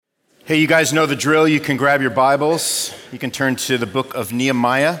Hey, you guys know the drill. You can grab your Bibles. You can turn to the book of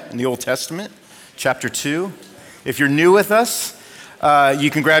Nehemiah in the Old Testament, chapter 2. If you're new with us,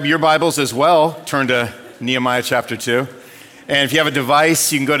 you can grab your Bibles as well. Turn to Nehemiah chapter 2. And if you have a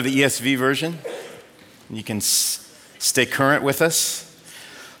device, you can go to the ESV version. You can stay current with us.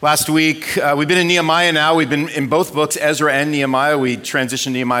 Last week, we've been in Nehemiah now. We've been in both books, Ezra and Nehemiah. We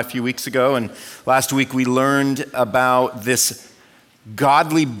transitioned Nehemiah a few weeks ago. And last week, we learned about this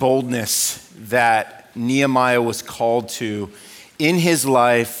godly boldness that Nehemiah was called to in his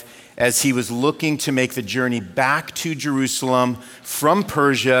life as he was looking to make the journey back to Jerusalem from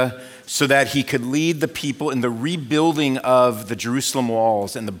Persia so that he could lead the people in the rebuilding of the Jerusalem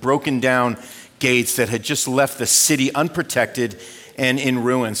walls and the broken down gates that had just left the city unprotected and in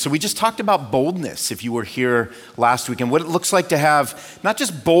ruins. So we just talked about boldness, if you were here last week, and what it looks like to have not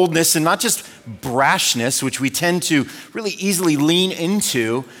just boldness and not just brashness, which we tend to really easily lean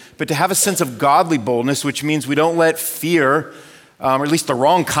into, but to have a sense of godly boldness, which means we don't let fear, or at least the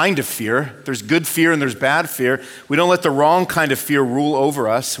wrong kind of fear, there's good fear and there's bad fear, we don't let the wrong kind of fear rule over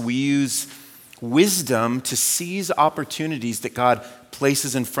us. We use wisdom to seize opportunities that God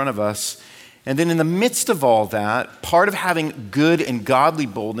places in front of us. And then in the midst of all that, part of having good and godly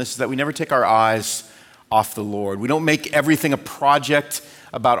boldness is that we never take our eyes off the Lord. We don't make everything a project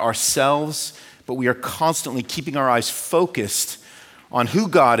about ourselves, but we are constantly keeping our eyes focused on who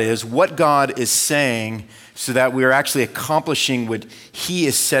God is, what God is saying, so that we are actually accomplishing what He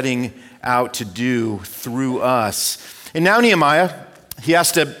is setting out to do through us. And now Nehemiah, he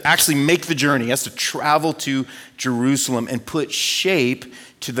has to actually make the journey. He has to travel to Jerusalem and put shape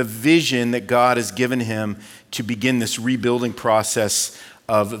to the vision that God has given him to begin this rebuilding process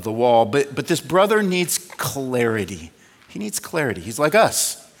of the wall. But this brother needs clarity. He needs clarity. He's like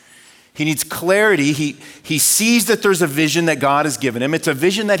us. He needs clarity. He sees that there's a vision that God has given him. It's a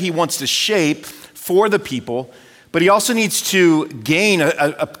vision that he wants to shape for the people, but he also needs to gain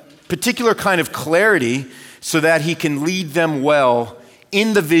a particular kind of clarity so that he can lead them well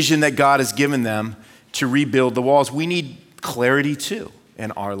in the vision that God has given them to rebuild the walls. We need clarity too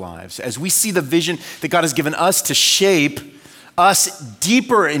in our lives as we see the vision that God has given us to shape us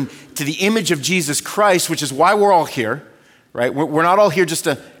deeper into the image of Jesus Christ, which is why we're all here, right? We're not all here just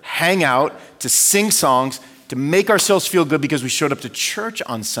to hang out, to sing songs, to make ourselves feel good because we showed up to church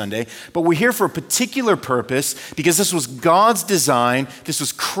on Sunday, but we're here for a particular purpose because this was God's design, this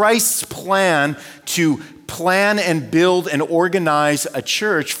was Christ's plan to plan and build and organize a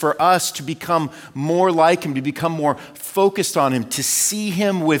church for us to become more like him, to become more focused on him, to see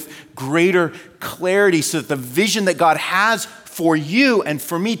him with greater clarity so that the vision that God has for you and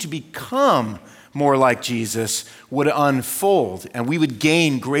for me to become more like Jesus would unfold and we would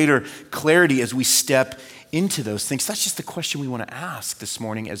gain greater clarity as we step into those things. That's just the question we want to ask this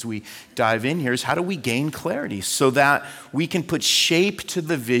morning as we dive in here is how do we gain clarity so that we can put shape to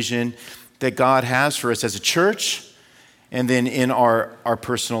the vision that God has for us as a church and then in our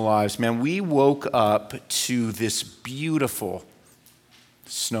personal lives. Man, we woke up to this beautiful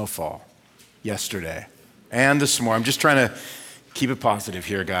snowfall yesterday and this morning. I'm just trying to keep it positive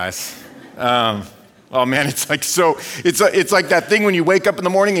here, guys. Oh man, it's like that thing when you wake up in the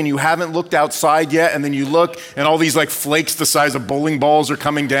morning and you haven't looked outside yet, and then you look and all these like flakes the size of bowling balls are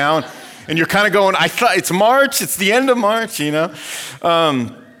coming down, and you're kind of going, I thought it's March, it's the end of March, you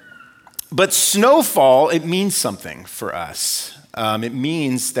know? But snowfall, it means something for us. It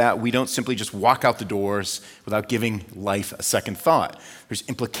means that we don't simply just walk out the doors without giving life a second thought. There's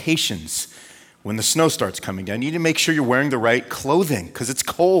implications when the snow starts coming down. You need to make sure you're wearing the right clothing because it's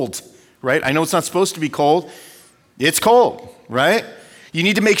cold. Right? I know it's not supposed to be cold. It's cold, right? You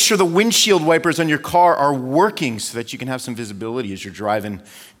need to make sure the windshield wipers on your car are working so that you can have some visibility as you're driving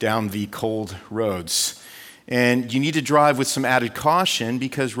down the cold roads. And you need to drive with some added caution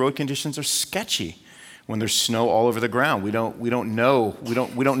because road conditions are sketchy when there's snow all over the ground. We don't know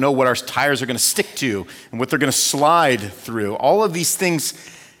what our tires are going to stick to and what they're going to slide through. All of these things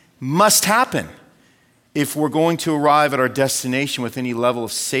must happen if we're going to arrive at our destination with any level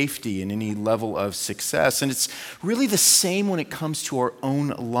of safety and any level of success. And it's really the same when it comes to our own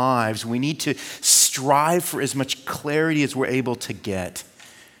lives. We need to strive for as much clarity as we're able to get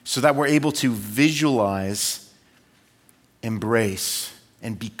so that we're able to visualize, embrace,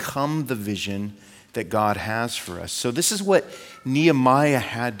 and become the vision that God has for us. So this is what Nehemiah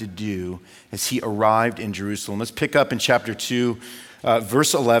had to do as he arrived in Jerusalem. Let's pick up in chapter 2,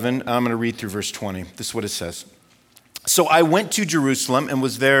 verse 11. I'm going to read through verse 20. This is what it says. So I went to Jerusalem and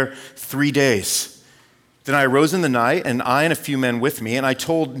was there 3 days. Then I arose in the night, and I and a few men with me, and I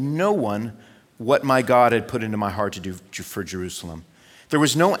told no one what my God had put into my heart to do for Jerusalem. There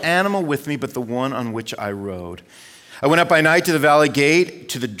was no animal with me but the one on which I rode. I went up by night to the valley gate,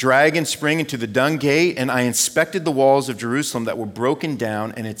 to the dragon spring, and to the dung gate, and I inspected the walls of Jerusalem that were broken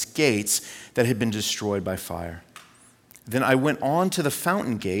down and its gates that had been destroyed by fire. Then I went on to the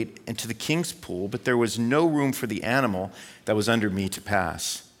fountain gate and to the king's pool, but there was no room for the animal that was under me to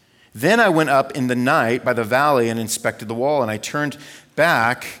pass. Then I went up in the night by the valley and inspected the wall, and I turned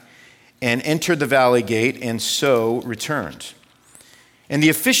back and entered the valley gate, and so returned. And the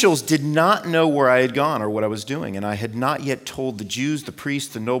officials did not know where I had gone or what I was doing, and I had not yet told the Jews, the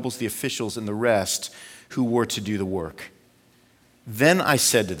priests, the nobles, the officials, and the rest who were to do the work. Then I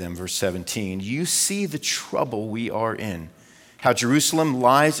said to them, verse 17, you see the trouble we are in, how Jerusalem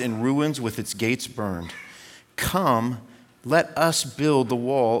lies in ruins with its gates burned. Come, let us build the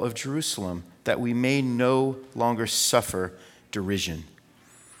wall of Jerusalem, that we may no longer suffer derision.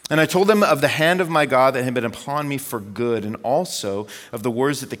 And I told them of the hand of my God that had been upon me for good, and also of the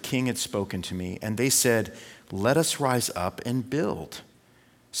words that the king had spoken to me. And they said, let us rise up and build.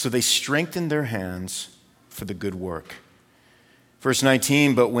 So they strengthened their hands for the good work. Verse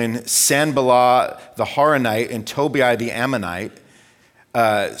 19, but when Sanballat the Horonite and Tobiah the Ammonite,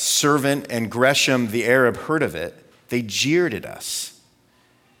 servant, and Geshem the Arab heard of it, they jeered at us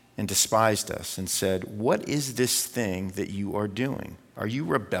and despised us and said, what is this thing that you are doing? Are you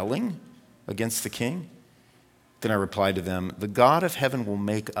rebelling against the king? Then I replied to them, the God of heaven will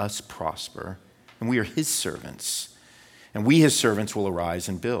make us prosper, and we are his servants. And we, his servants, will arise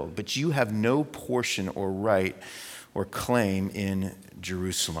and build. But you have no portion or right or claim in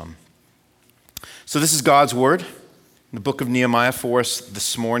Jerusalem. So this is God's word in the book of Nehemiah for us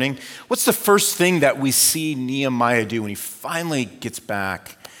this morning. What's the first thing that we see Nehemiah do when he finally gets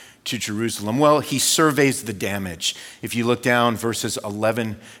back to Jerusalem? Well, he surveys the damage. If you look down verses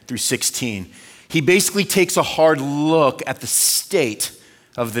 11 through 16, he basically takes a hard look at the state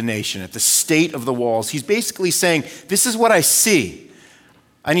of the nation, at the state of the walls. He's basically saying, this is what I see.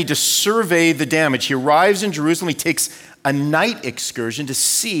 I need to survey the damage. He arrives in Jerusalem. He takes a night excursion to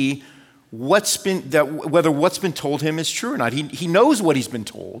see whether what's been told him is true or not. He knows what he's been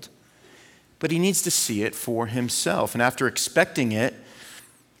told, but he needs to see it for himself. And after expecting it,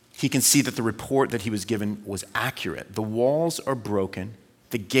 he can see that the report that he was given was accurate. The walls are broken.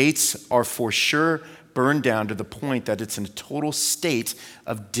 The gates are for sure burned down to the point that it's in a total state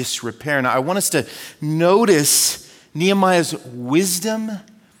of disrepair. Now, I want us to notice Nehemiah's wisdom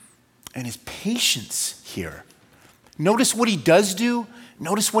and his patience here. Notice what he does do.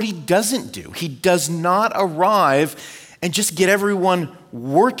 Notice what he doesn't do. He does not arrive and just get everyone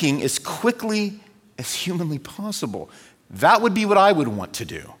working as quickly as humanly possible. That would be what I would want to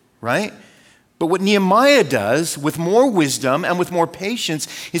do, right? But what Nehemiah does with more wisdom and with more patience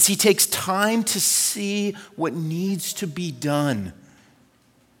is he takes time to see what needs to be done.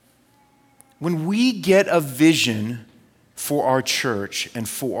 When we get a vision for our church and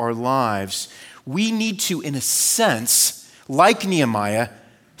for our lives, we need to, in a sense, like Nehemiah,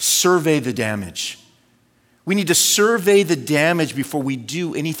 survey the damage. We need to survey the damage before we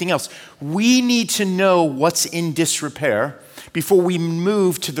do anything else. We need to know what's in disrepair before we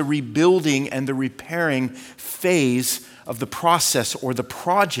move to the rebuilding and the repairing phase of the process or the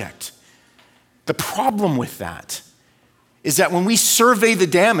project. The problem with that is that when we survey the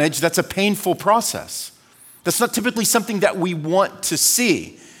damage, that's a painful process. That's not typically something that we want to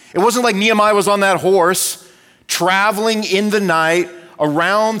see. It wasn't like Nehemiah was on that horse, traveling in the night,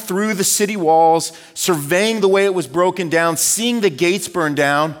 around through the city walls, surveying the way it was broken down, seeing the gates burned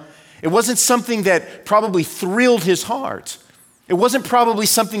down. It wasn't something that probably thrilled his heart. It wasn't probably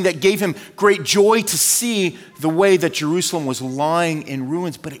something that gave him great joy to see the way that Jerusalem was lying in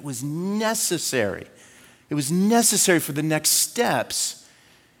ruins, but it was necessary. It was necessary for the next steps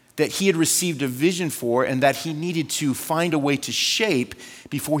that he had received a vision for and that he needed to find a way to shape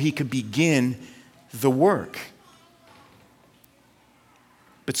before he could begin the work.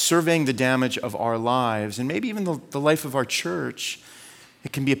 But surveying the damage of our lives and maybe even the life of our church,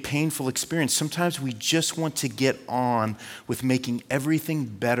 it can be a painful experience. Sometimes we just want to get on with making everything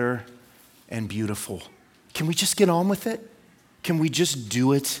better and beautiful. Can we just get on with it? Can we just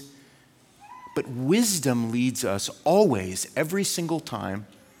do it? But wisdom leads us always, every single time,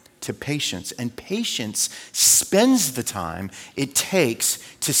 to patience. And patience spends the time it takes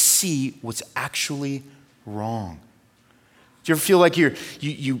to see what's actually wrong. Do you ever feel like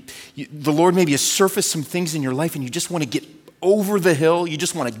the Lord maybe has surfaced some things in your life and you just want to get over the hill? You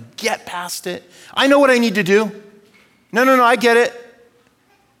just want to get past it? I know what I need to do. No, I get it.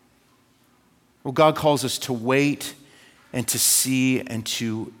 Well, God calls us to wait and to see and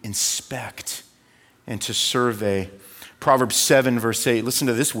to inspect and to survey Proverbs 7, verse 8, listen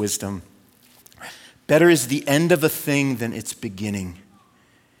to this wisdom. Better is the end of a thing than its beginning,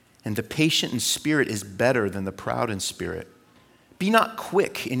 and the patient in spirit is better than the proud in spirit. Be not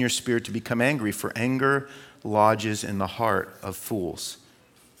quick in your spirit to become angry, for anger lodges in the heart of fools.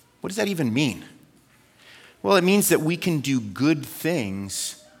 What does that even mean? Well, it means that we can do good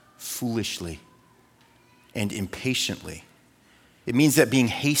things foolishly and impatiently. It means that being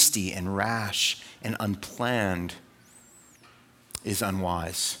hasty and rash and unplanned is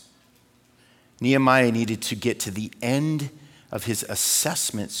unwise. Nehemiah needed to get to the end of his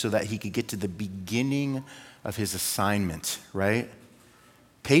assessment so that he could get to the beginning of his assignment, right?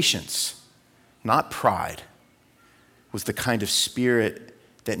 Patience, not pride, was the kind of spirit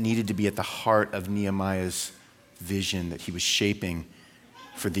that needed to be at the heart of Nehemiah's vision that he was shaping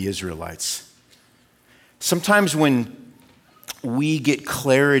for the Israelites. Sometimes when we get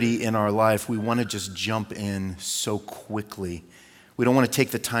clarity in our life, we want to just jump in so quickly. We don't want to take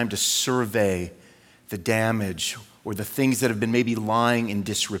the time to survey the damage or the things that have been maybe lying in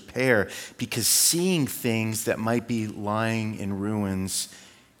disrepair, because seeing things that might be lying in ruins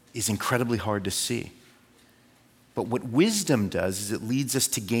is incredibly hard to see. But what wisdom does is it leads us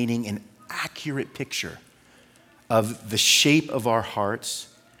to gaining an accurate picture of the shape of our hearts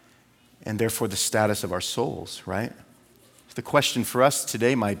and therefore the status of our souls, right? The question for us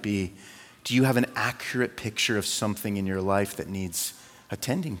today might be, do you have an accurate picture of something in your life that needs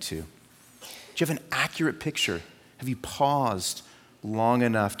attending to? Do you have an accurate picture? Have you paused long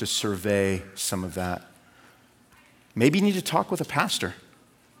enough to survey some of that? Maybe you need to talk with a pastor.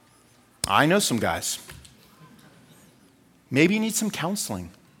 I know some guys. Maybe you need some counseling.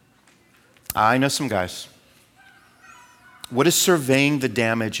 I know some guys. What does surveying the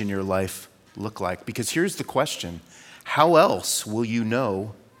damage in your life look like? Because here's the question. How else will you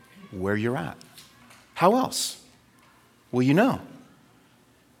know where you're at? How else will you know?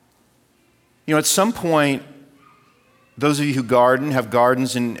 You know, at some point, those of you who garden, have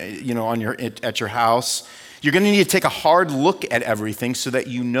gardens at your house, you're going to need to take a hard look at everything so that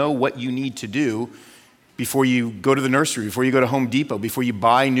you know what you need to do before you go to the nursery, before you go to Home Depot, before you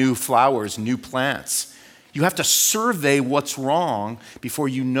buy new flowers, new plants. You have to survey what's wrong before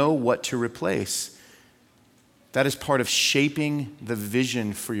you know what to replace. That is part of shaping the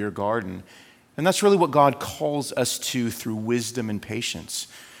vision for your garden. And that's really what God calls us to through wisdom and patience.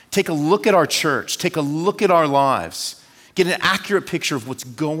 Take a look at our church. Take a look at our lives. Get an accurate picture of what's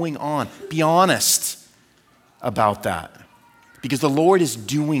going on. Be honest about that. Because the Lord is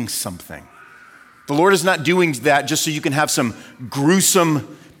doing something. The Lord is not doing that just so you can have some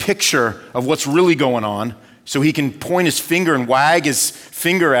gruesome picture of what's really going on, so he can point his finger and wag his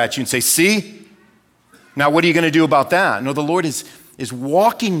finger at you and say, see? Now what are you going to do about that? No, the Lord is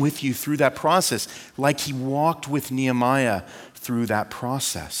walking with you through that process like he walked with Nehemiah through that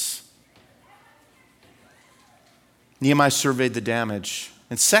process. Nehemiah surveyed the damage.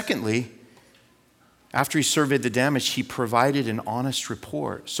 And secondly, after he surveyed the damage, he provided an honest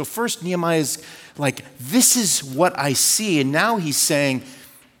report. So first, Nehemiah's like, this is what I see. And now he's saying,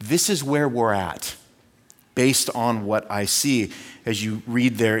 this is where we're at, based on what I see, as you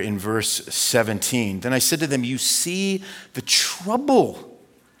read there in verse 17. Then I said to them, you see the trouble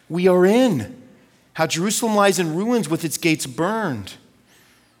we are in, how Jerusalem lies in ruins with its gates burned.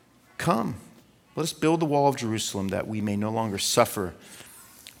 Come, let us build the wall of Jerusalem that we may no longer suffer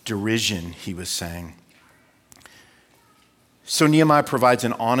derision, he was saying. So Nehemiah provides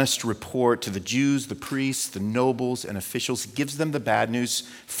an honest report to the Jews, the priests, the nobles, and officials. He gives them the bad news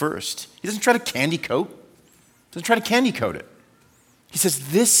first. He doesn't try to candy coat it. He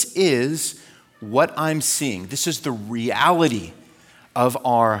says, this is what I'm seeing. This is the reality of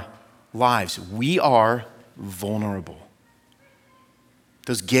our lives. We are vulnerable.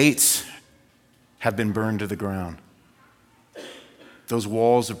 Those gates have been burned to the ground. Those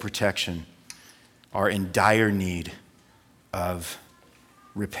walls of protection are in dire need of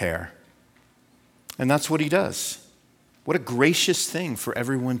repair. And that's what he does. What a gracious thing for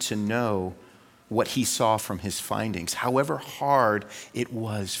everyone to know what he saw from his findings, however hard it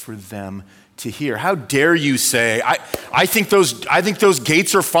was for them to hear. How dare you say, I think those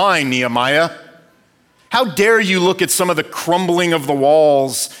gates are fine, Nehemiah. How dare you look at some of the crumbling of the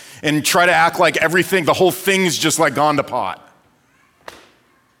walls and try to act like everything, the whole thing's just like gone to pot.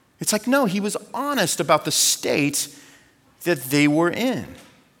 It's like, no, he was honest about the state that they were in.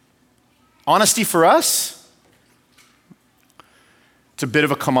 Honesty for us, it's a bit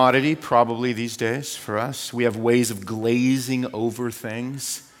of a commodity probably these days for us. We have ways of glazing over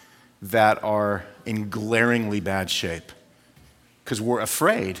things that are in glaringly bad shape because we're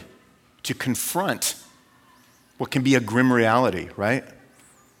afraid to confront what can be a grim reality, right?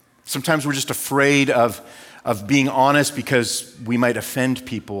 Sometimes we're just afraid of being honest because we might offend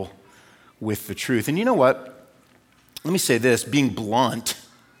people with the truth. And you know what? Let me say this, being blunt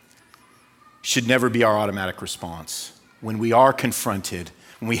should never be our automatic response. When we are confronted,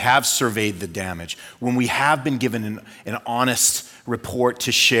 when we have surveyed the damage, when we have been given an honest report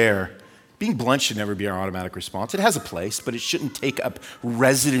to share, being blunt should never be our automatic response. It has a place, but it shouldn't take up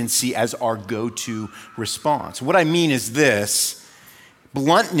residency as our go-to response. What I mean is this: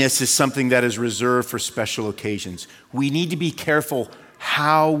 bluntness is something that is reserved for special occasions. We need to be careful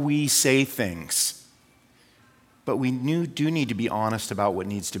how we say things, but we do need to be honest about what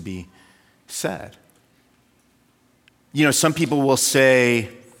needs to be said. You know, some people will say,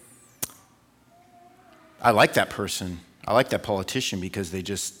 I like that person, I like that politician because they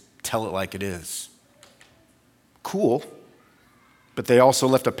just tell it like it is. Cool, but they also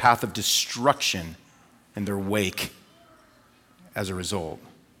left a path of destruction in their wake as a result.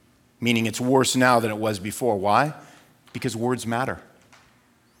 Meaning it's worse now than it was before. Why? Because words matter.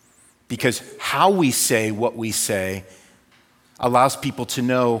 Because how we say what we say allows people to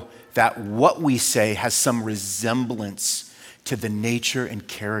know that what we say has some resemblance to the nature and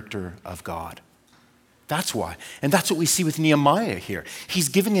character of God. That's why. And that's what we see with Nehemiah here. He's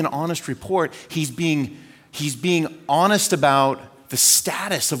giving an honest report. He's being honest about the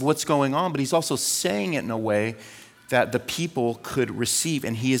status of what's going on, but he's also saying it in a way that the people could receive,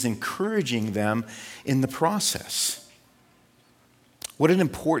 and he is encouraging them in the process. What an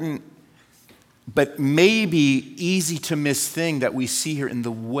important but maybe easy to miss thing that we see here in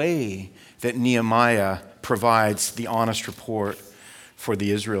the way that Nehemiah provides the honest report for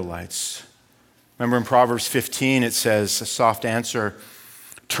the Israelites. Remember in Proverbs 15, it says, a soft answer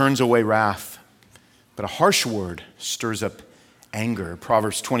turns away wrath, but a harsh word stirs up anger.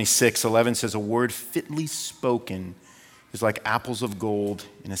 Proverbs 26:11 says, a word fitly spoken is like apples of gold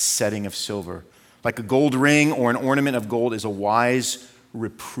in a setting of silver. Like a gold ring or an ornament of gold is a wise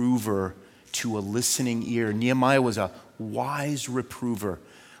reprover to a listening ear. Nehemiah was a wise reprover.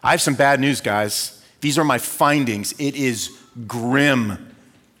 I have some bad news, guys. These are my findings. It is grim.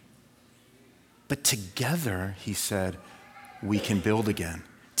 But together, he said, we can build again.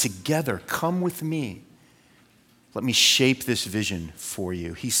 Together, come with me. Let me shape this vision for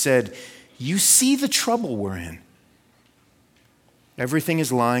you. He said, you see the trouble we're in. Everything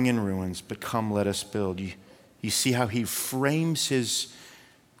is lying in ruins, but come, let us build. You see how he frames his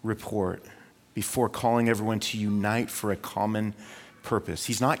report before calling everyone to unite for a common purpose.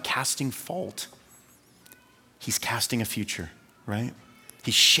 He's not casting fault. He's casting a future, right?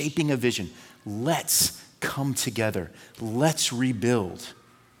 He's shaping a vision. Let's come together. Let's rebuild.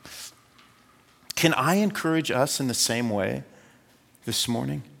 Can I encourage us in the same way this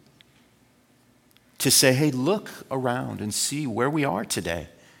morning? To say, hey, look around and see where we are today.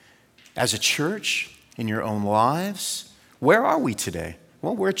 As a church, in your own lives, where are we today?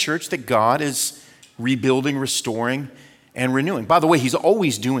 Well, we're a church that God is rebuilding, restoring, and renewing. By the way, he's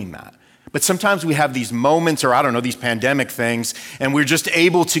always doing that. But sometimes we have these moments, or I don't know, these pandemic things, and we're just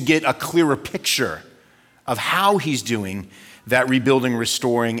able to get a clearer picture of how he's doing that rebuilding,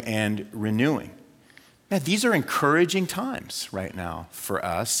 restoring, and renewing. Man, these are encouraging times right now for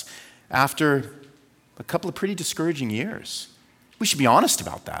us after a couple of pretty discouraging years. We should be honest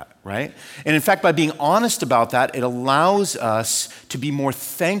about that, right? And in fact, by being honest about that, it allows us to be more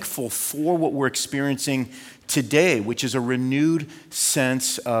thankful for what we're experiencing today, which is a renewed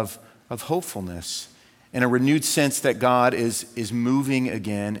sense of hopefulness and a renewed sense that God is moving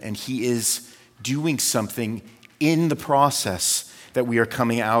again and he is doing something in the process that we are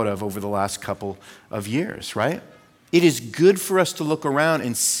coming out of over the last couple of years, right? It is good for us to look around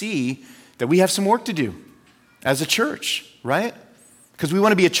and see that we have some work to do as a church, right? Because we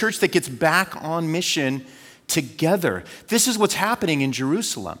want to be a church that gets back on mission together. This is what's happening in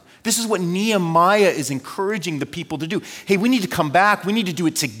Jerusalem. This is what Nehemiah is encouraging the people to do. Hey, we need to come back. We need to do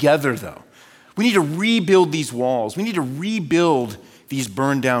it together, though. We need to rebuild these walls. We need to rebuild these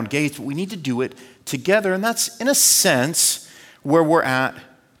burned down gates, but we need to do it together. And that's, in a sense, where we're at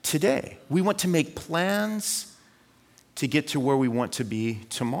today. We want to make plans to get to where we want to be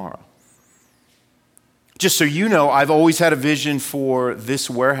tomorrow. Just so you know, I've always had a vision for this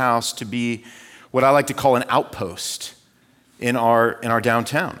warehouse to be what I like to call an outpost in our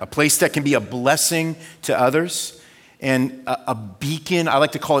downtown, a place that can be a blessing to others and a beacon. I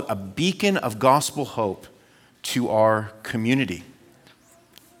like to call it a beacon of gospel hope to our community.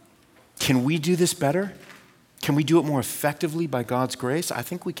 Can we do this better? Can we do it more effectively by God's grace? I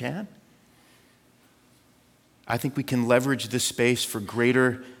think we can. I think we can leverage this space for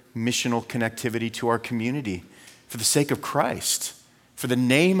greater missional connectivity to our community for the sake of Christ, for the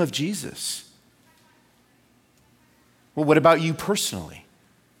name of Jesus. Well, what about you personally?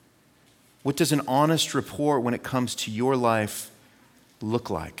 What does an honest report when it comes to your life look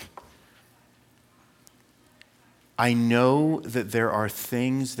like? I know that there are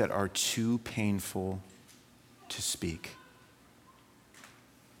things that are too painful to speak.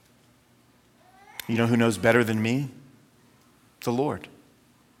 You know who knows better than me? The Lord.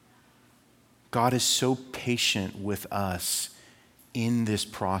 God is so patient with us in this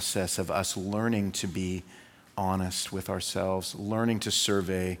process of us learning to be honest with ourselves, learning to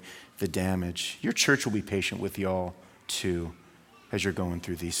survey the damage. Your church will be patient with y'all too as you're going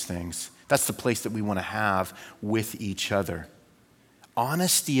through these things. That's the place that we want to have with each other.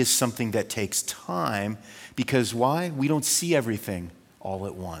 Honesty is something that takes time because why? We don't see everything all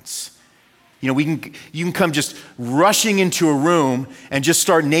at once. You know, you can come just rushing into a room and just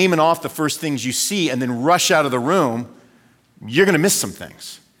start naming off the first things you see and then rush out of the room. You're going to miss some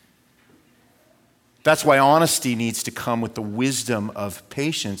things. That's why honesty needs to come with the wisdom of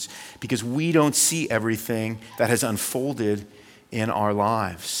patience, because we don't see everything that has unfolded in our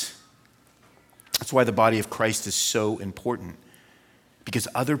lives. That's why the body of Christ is so important, because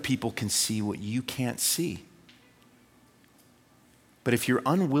other people can see what you can't see. But if you're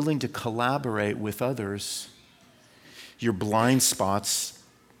unwilling to collaborate with others, your blind spots,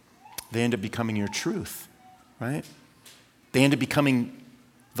 they end up becoming your truth, right? They end up becoming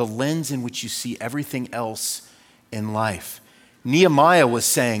the lens in which you see everything else in life. Nehemiah was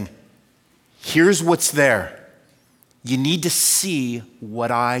saying, here's what's there. You need to see what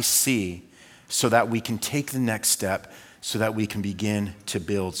I see so that we can take the next step, so that we can begin to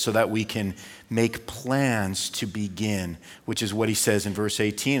build, so that we can make plans to begin, which is what he says in verse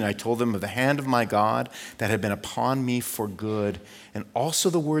 18. I told them of the hand of my God that had been upon me for good, and also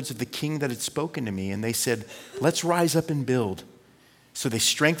the words of the king that had spoken to me. And they said, let's rise up and build. So they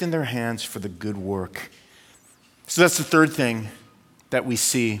strengthened their hands for the good work. So that's the third thing that we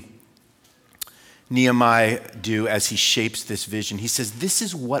see Nehemiah do as he shapes this vision. He says, this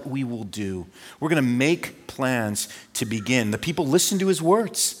is what we will do. We're going to make plans to begin. The people listened to his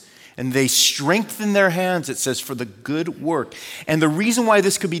words and they strengthened their hands, it says, for the good work. And the reason why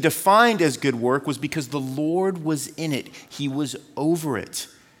this could be defined as good work was because the Lord was in it. He was over it.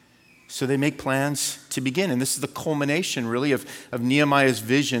 So they make plans to begin. And this is the culmination, really, of Nehemiah's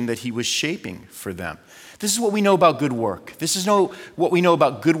vision that he was shaping for them. This is what we know about good work. This is what we know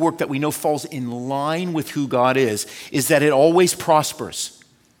about good work that we know falls in line with who God is that it always prospers.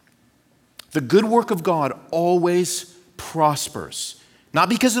 The good work of God always prospers. Not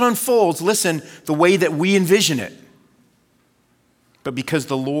because it unfolds, listen, the way that we envision it, but because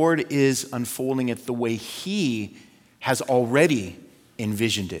the Lord is unfolding it the way he has already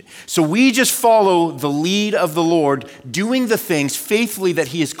envisioned it. So we just follow the lead of the Lord, doing the things faithfully that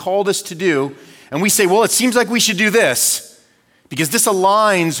he has called us to do. And we say, well, it seems like we should do this because this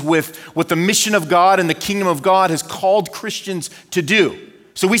aligns with what the mission of God and the kingdom of God has called Christians to do.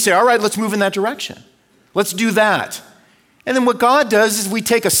 So we say, all right, let's move in that direction. Let's do that. And then what God does is we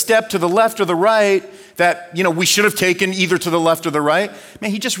take a step to the left or the right that, we should have taken either to the left or the right.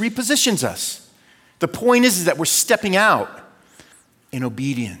 Man, he just repositions us. The point is that we're stepping out in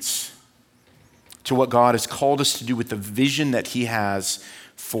obedience to what God has called us to do with the vision that he has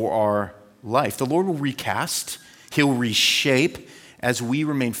for our life. The Lord will recast, he'll reshape as we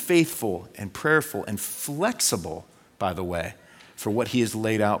remain faithful and prayerful and flexible, by the way, for what he has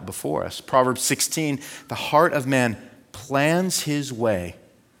laid out before us. Proverbs 16, the heart of man plans his way,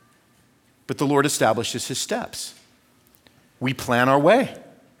 but the Lord establishes his steps. We plan our way.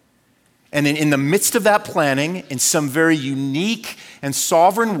 And then in the midst of that planning, in some very unique and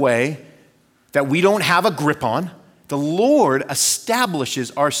sovereign way that we don't have a grip on, the Lord establishes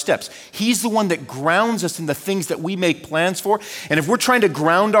our steps. He's the one that grounds us in the things that we make plans for. And if we're trying to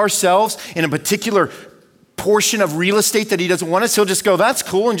ground ourselves in a particular portion of real estate that he doesn't want us, he'll just go, that's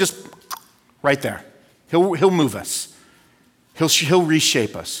cool, and just right there. He'll move us. He'll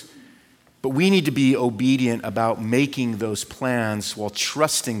reshape us. But we need to be obedient about making those plans while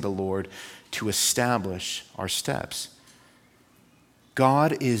trusting the Lord to establish our steps.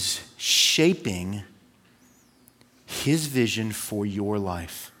 God is shaping his vision for your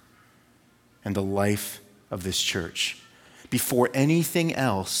life and the life of this church. Before anything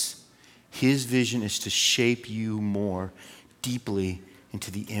else, his vision is to shape you more deeply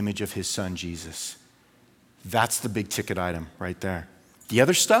into the image of his son, Jesus. That's the big ticket item right there. The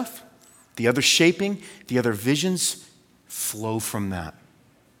other stuff, the other shaping, the other visions flow from that.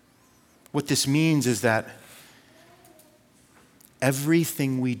 What this means is that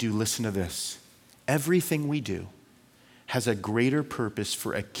everything we do, listen to this, everything we do has a greater purpose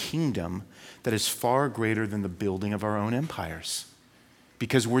for a kingdom that is far greater than the building of our own empires.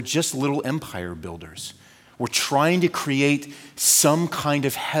 Because we're just little empire builders. We're trying to create some kind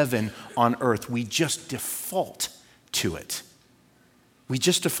of heaven on earth. We just default to it. We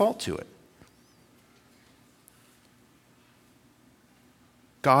just default to it.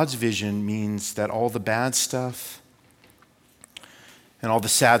 God's vision means that all the bad stuff and all the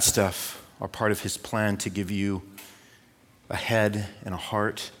sad stuff are part of his plan to give you a head and a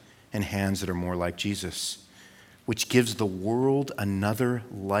heart and hands that are more like Jesus, which gives the world another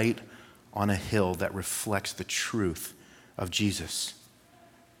light on a hill that reflects the truth of Jesus.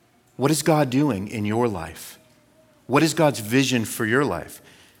 What is God doing in your life? What is God's vision for your life?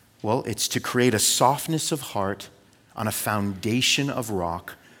 Well, it's to create a softness of heart on a foundation of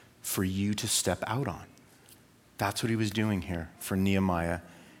rock for you to step out on. That's what he was doing here for Nehemiah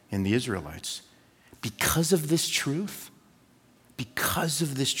and the Israelites. Because of this truth,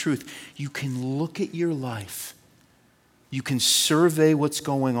 you can look at your life. You can survey what's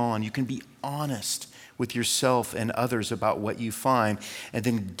going on. You can be honest with yourself and others about what you find, and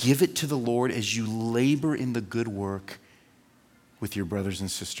then give it to the Lord as you labor in the good work with your brothers and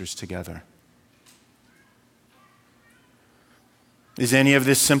sisters together. Is any of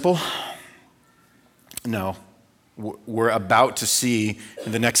this simple? No. We're about to see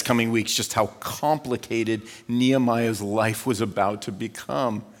in the next coming weeks just how complicated Nehemiah's life was about to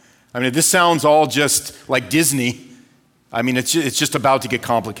become. I mean, this sounds all just like Disney. I mean, it's just about to get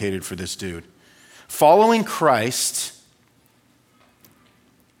complicated for this dude. Following Christ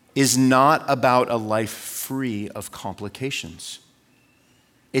is not about a life free of complications.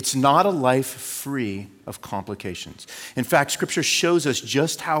 It's not a life free of complications. In fact, Scripture shows us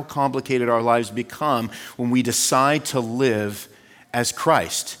just how complicated our lives become when we decide to live as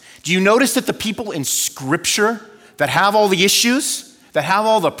Christ. Do you notice that the people in Scripture that have all the issues, that have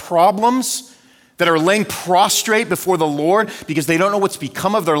all the problems, that are laying prostrate before the Lord because they don't know what's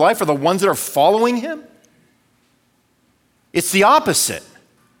become of their life, are the ones that are following him? It's the opposite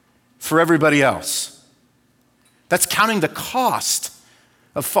for everybody else. That's counting the cost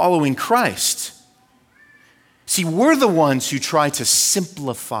of following Christ. See, we're the ones who try to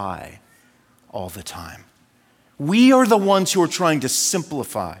simplify all the time. We are the ones who are trying to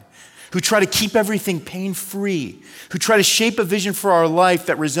simplify, who try to keep everything pain-free, who try to shape a vision for our life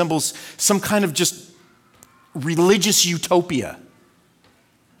that resembles some kind of just religious utopia.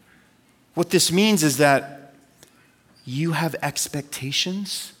 What this means is that you have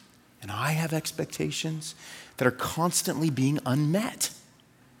expectations, and I have expectations that are constantly being unmet,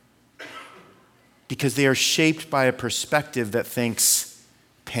 because they are shaped by a perspective that thinks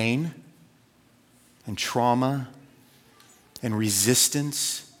pain and trauma and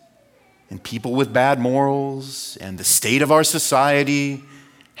resistance and people with bad morals and the state of our society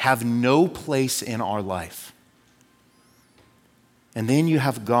have no place in our life. And then you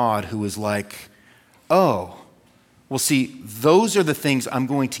have God who is like, oh, well, see, those are the things I'm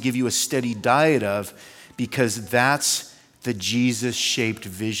going to give you a steady diet of, because that's the Jesus-shaped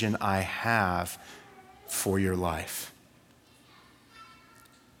vision I have for your life.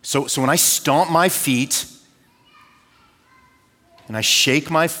 So when I stomp my feet and I shake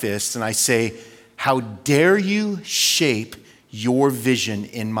my fists and I say, how dare you shape your vision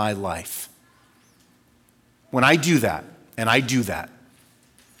in my life? When I do that, and I do that,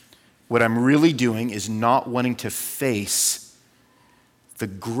 what I'm really doing is not wanting to face the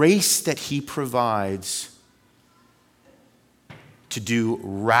grace that he provides to do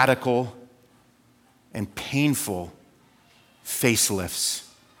radical and painful facelifts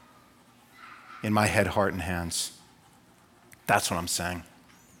in my head, heart, and hands. That's what I'm saying.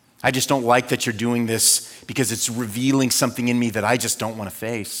 I just don't like that you're doing this because it's revealing something in me that I just don't want to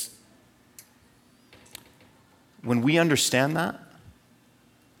face. When we understand that,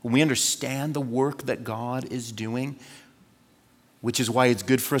 when we understand the work that God is doing, which is why it's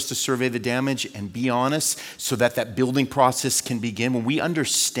good for us to survey the damage and be honest so that that building process can begin. When we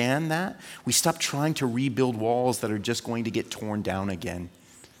understand that, we stop trying to rebuild walls that are just going to get torn down again.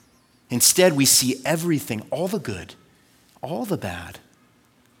 Instead, we see everything, all the good, all the bad,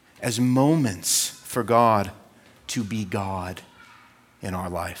 as moments for God to be God in our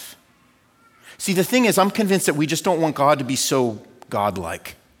life. See, the thing is, I'm convinced that we just don't want God to be so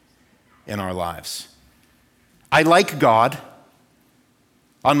godlike in our lives. I like God.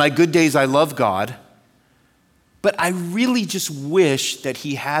 On my good days, I love God, but I really just wish that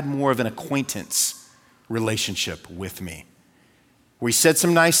he had more of an acquaintance relationship with me, where he said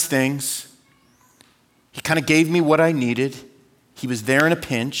some nice things, he kind of gave me what I needed, he was there in a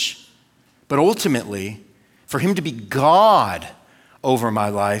pinch, but ultimately, for him to be God over my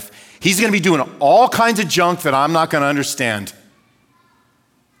life, he's going to be doing all kinds of junk that I'm not going to understand.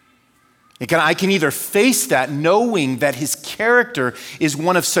 I can either face that knowing that his character is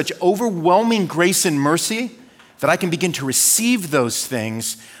one of such overwhelming grace and mercy that I can begin to receive those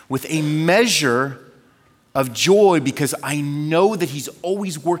things with a measure of joy because I know that he's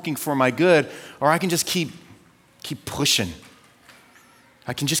always working for my good, or I can just keep pushing.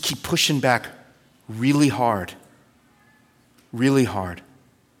 I can just keep pushing back really hard. Really hard.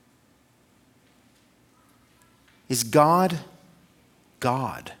 Is God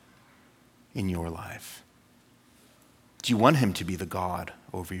in your life? Do you want him to be the God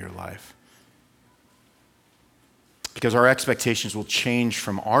over your life? Because our expectations will change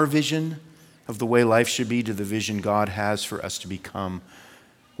from our vision of the way life should be to the vision God has for us to become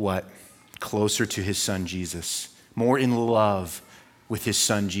what? Closer to his son Jesus, more in love with his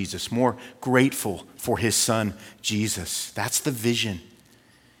son Jesus, more grateful for his son Jesus. That's the vision.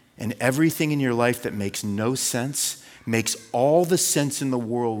 And everything in your life that makes no sense makes all the sense in the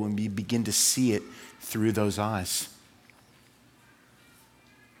world when we begin to see it through those eyes.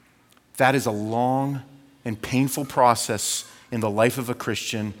 That is a long and painful process in the life of a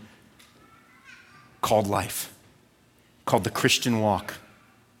Christian called life, called the Christian walk.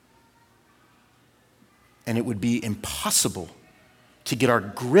 And it would be impossible to get our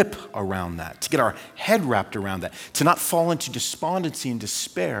grip around that, to get our head wrapped around that, to not fall into despondency and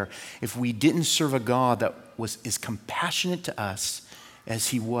despair if we didn't serve a God that was as compassionate to us as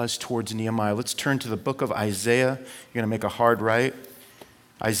he was towards Nehemiah. Let's turn to the book of Isaiah. You're going to make a hard right.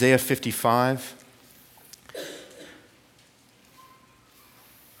 Isaiah 55. Look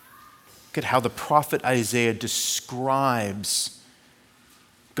at how the prophet Isaiah describes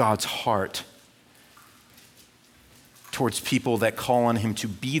God's heart towards people that call on him to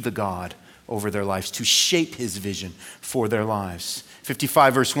be the God over their lives, to shape his vision for their lives.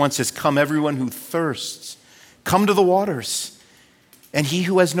 55 verse 1 says, "Come everyone who thirsts, come to the waters. And he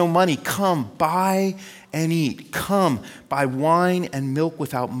who has no money, come, buy and eat. Come, buy wine and milk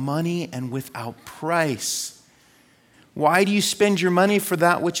without money and without price. Why do you spend your money for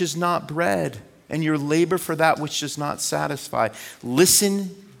that which is not bread, and your labor for that which does not satisfy?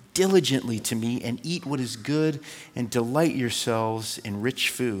 Listen diligently to me and eat what is good, and delight yourselves in rich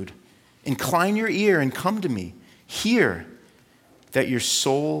food. Incline your ear and come to me. Hear, that your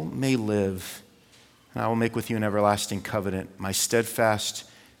soul may live. And I will make with you an everlasting covenant, my steadfast,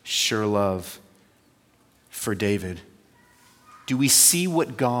 sure love for David." Do we see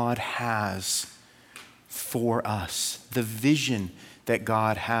what God has for us? The vision that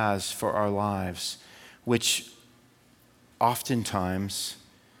God has for our lives, which oftentimes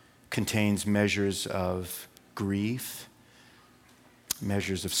contains measures of grief,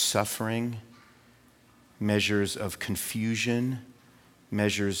 measures of suffering, measures of confusion,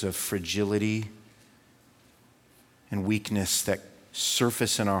 measures of fragility and weakness that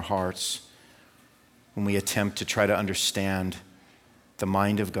surface in our hearts when we attempt to try to understand the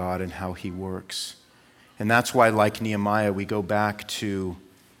mind of God and how he works. And that's why, like Nehemiah, we go back to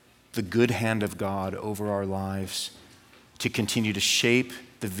the good hand of God over our lives to continue to shape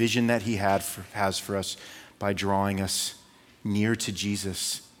the vision that he has for us by drawing us near to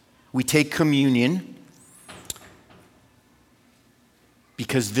Jesus. We take communion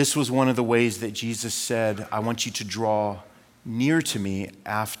because this was one of the ways that Jesus said, "I want you to draw near to me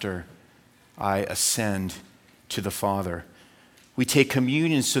after I ascend to the Father." We take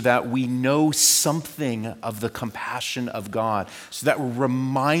communion so that we know something of the compassion of God, so that we're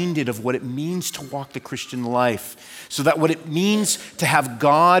reminded of what it means to walk the Christian life, so that what it means to have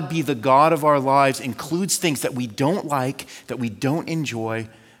God be the God of our lives includes things that we don't like, that we don't enjoy,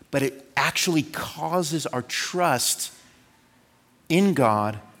 but it actually causes our trust in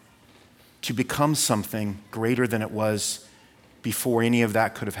God to become something greater than it was before any of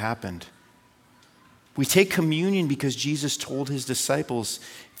that could have happened. We take communion because Jesus told his disciples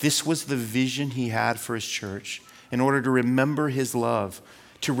this was the vision he had for his church in order to remember his love,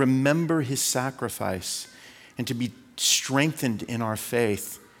 to remember his sacrifice, and to be strengthened in our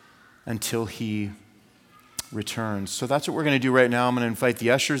faith until he returns. So that's what we're going to do right now. I'm going to invite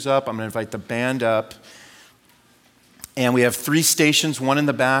the ushers up. I'm going to invite the band up. And we have 3 stations, 1 in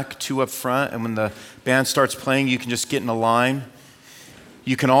the back, 2 up front. And when the band starts playing, you can just get in a line.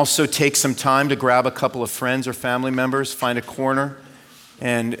 You can also take some time to grab a couple of friends or family members, find a corner,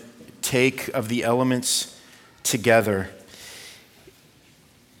 and take of the elements together.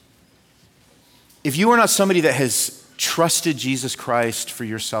 If you are not somebody that has trusted Jesus Christ for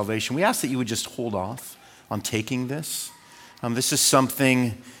your salvation, we ask that you would just hold off on taking this. This is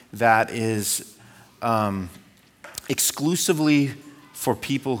something that is exclusively for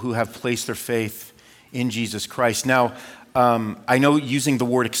people who have placed their faith in Jesus Christ. Now, I know using the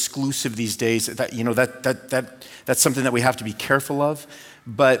word exclusive these days, that's something that we have to be careful of,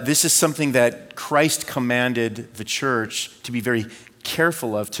 but this is something that Christ commanded the church to be very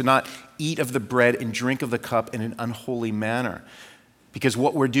careful of, to not eat of the bread and drink of the cup in an unholy manner. Because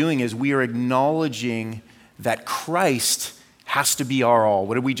what we're doing is we are acknowledging that Christ has to be our all.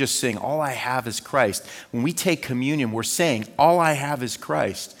 What did we just sing? All I have is Christ. When we take communion, we're saying, all I have is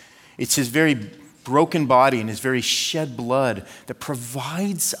Christ. It's his very broken body and his very shed blood that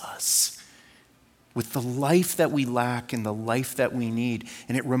provides us with the life that we lack and the life that we need.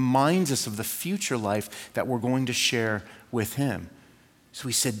 And it reminds us of the future life that we're going to share with him. So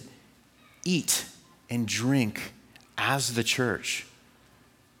he said, eat and drink as the church.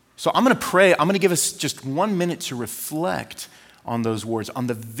 So I'm going to pray. I'm going to give us just 1 minute to reflect on those words, on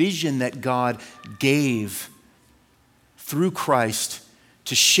the vision that God gave through Christ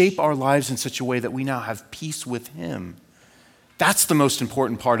to shape our lives in such a way that we now have peace with him. That's the most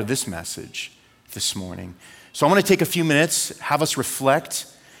important part of this message this morning. So I want to take a few minutes, have us reflect.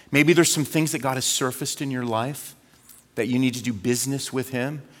 Maybe there's some things that God has surfaced in your life that you need to do business with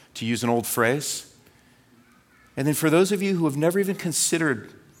him, to use an old phrase. And then for those of you who have never even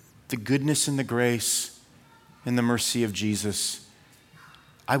considered the goodness and the grace and the mercy of Jesus,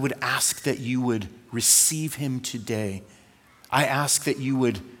 I would ask that you would receive him today. I ask that you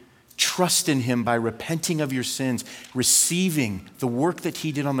would trust in him by repenting of your sins, receiving the work that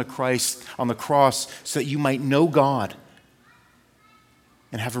he did on the cross so that you might know God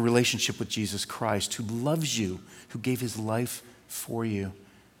and have a relationship with Jesus Christ, who loves you, who gave his life for you.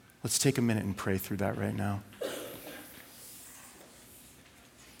 Let's take a minute and pray through that right now.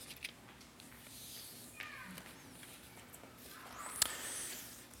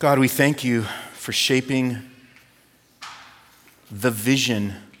 God, we thank you for shaping the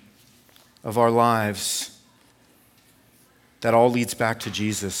vision of our lives that all leads back to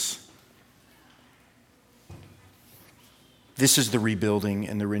Jesus. This is the rebuilding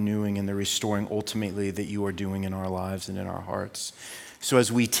and the renewing and the restoring ultimately that you are doing in our lives and in our hearts. So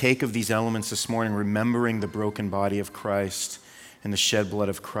as we take of these elements this morning, remembering the broken body of Christ and the shed blood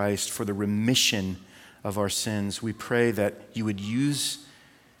of Christ for the remission of our sins, we pray that you would use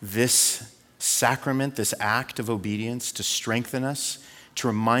this sacrament, this act of obedience to strengthen us, to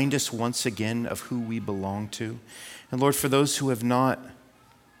remind us once again of who we belong to. And Lord, for those who have not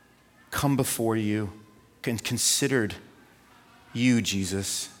come before you and considered you,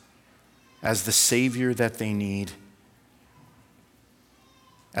 Jesus, as the Savior that they need,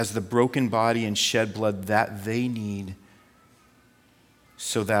 as the broken body and shed blood that they need,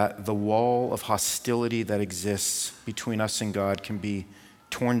 so that the wall of hostility that exists between us and God can be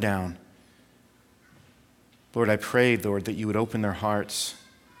torn down. Lord, I pray, Lord, that you would open their hearts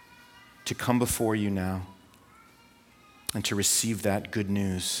to come before you now and to receive that good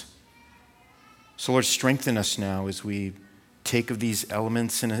news. So, Lord, strengthen us now as we take of these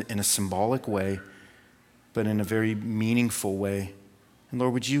elements in a symbolic way, but in a very meaningful way. And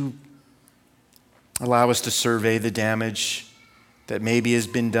Lord, would you allow us to survey the damage that maybe has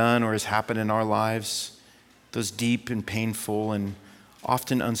been done or has happened in our lives, those deep and painful and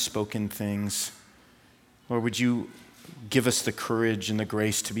often unspoken things. Lord, would you give us the courage and the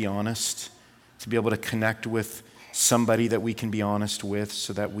grace to be honest, to be able to connect with somebody that we can be honest with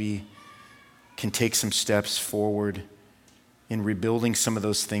so that we can take some steps forward in rebuilding some of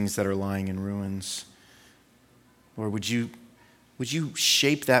those things that are lying in ruins. Lord, would you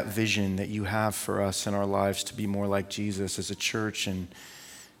shape that vision that you have for us in our lives to be more like Jesus as a church and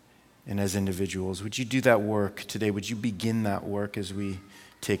as individuals? Would you do that work today? Would you begin that work as we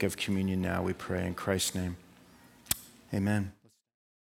take of communion now, we pray in Christ's name. Amen.